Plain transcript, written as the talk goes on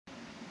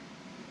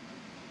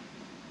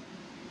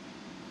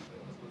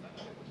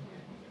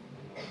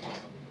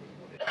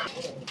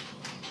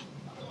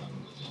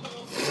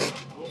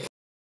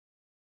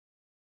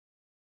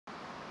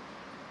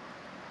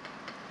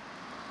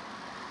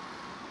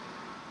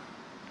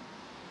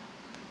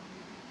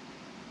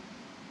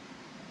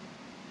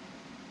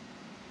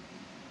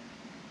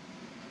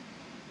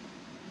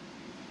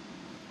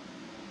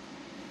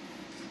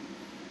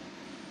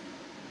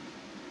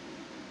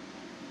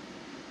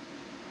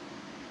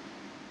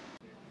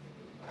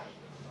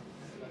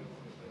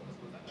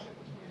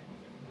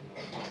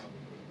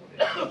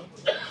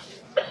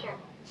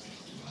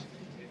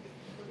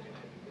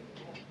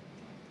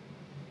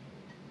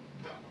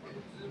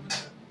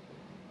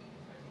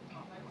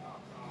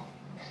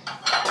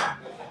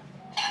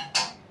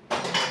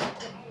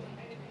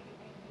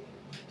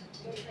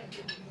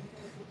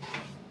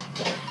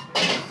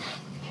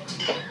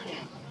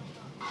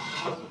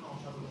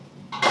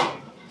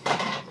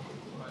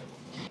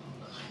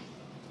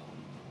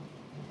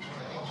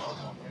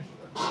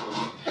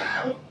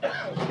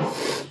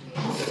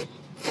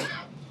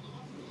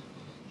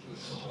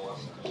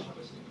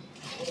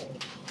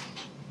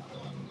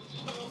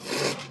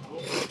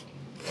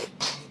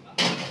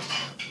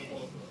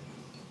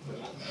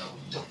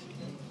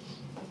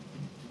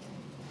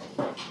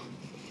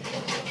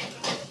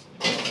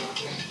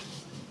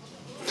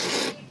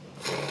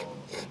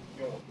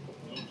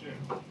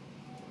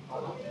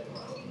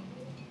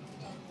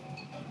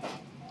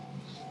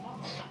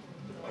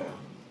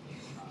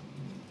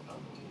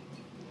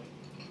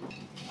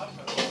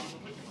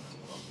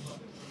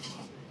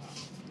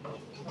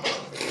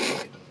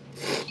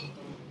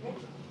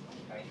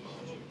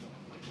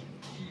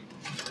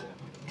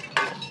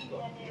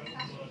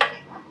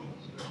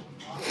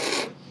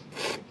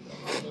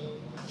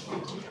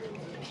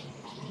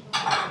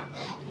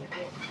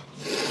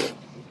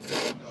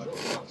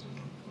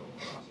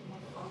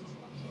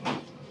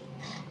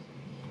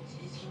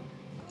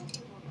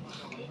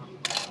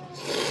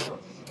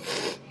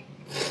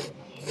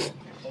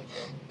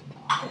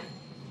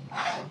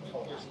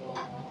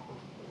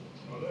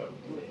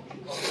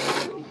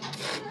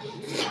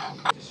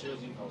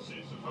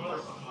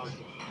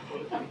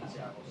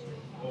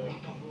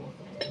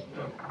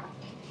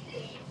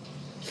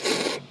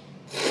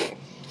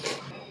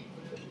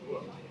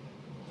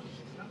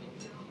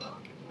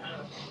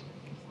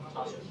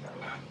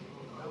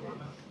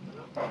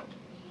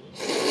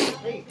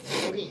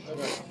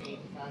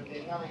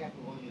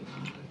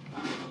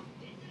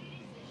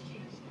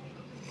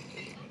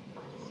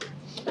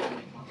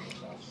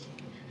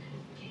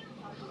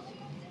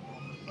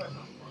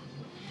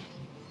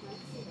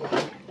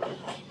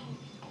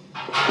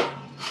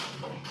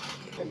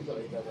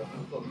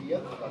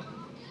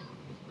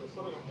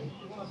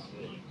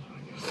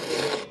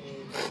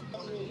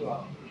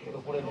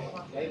これね、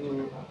だい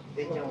ぶ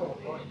出ちゃうの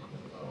で、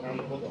な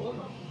るほど。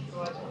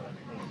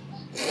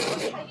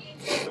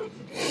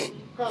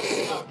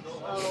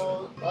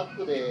バッ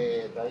グ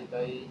でだい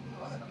たい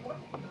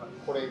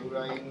これぐ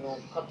らいの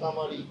塊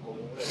1個ぐ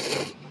らい。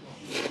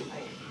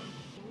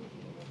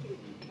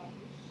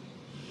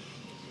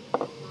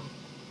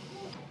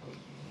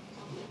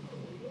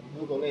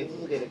ずっとね、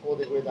続けて買う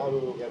てくれてはる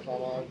お客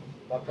様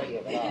ばっかり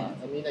だから、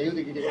みんな言う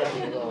て聞いてくれる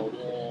けど、も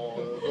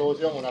うどう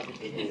しようもなく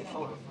て。ありがと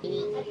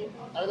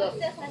うご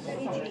ざいます。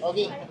お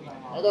きに、あり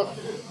がとうございます。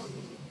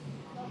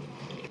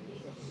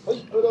はい、あ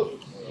りがとうござい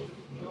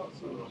ま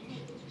す。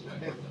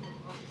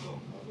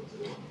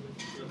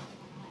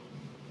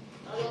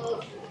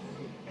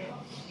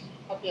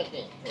800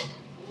円。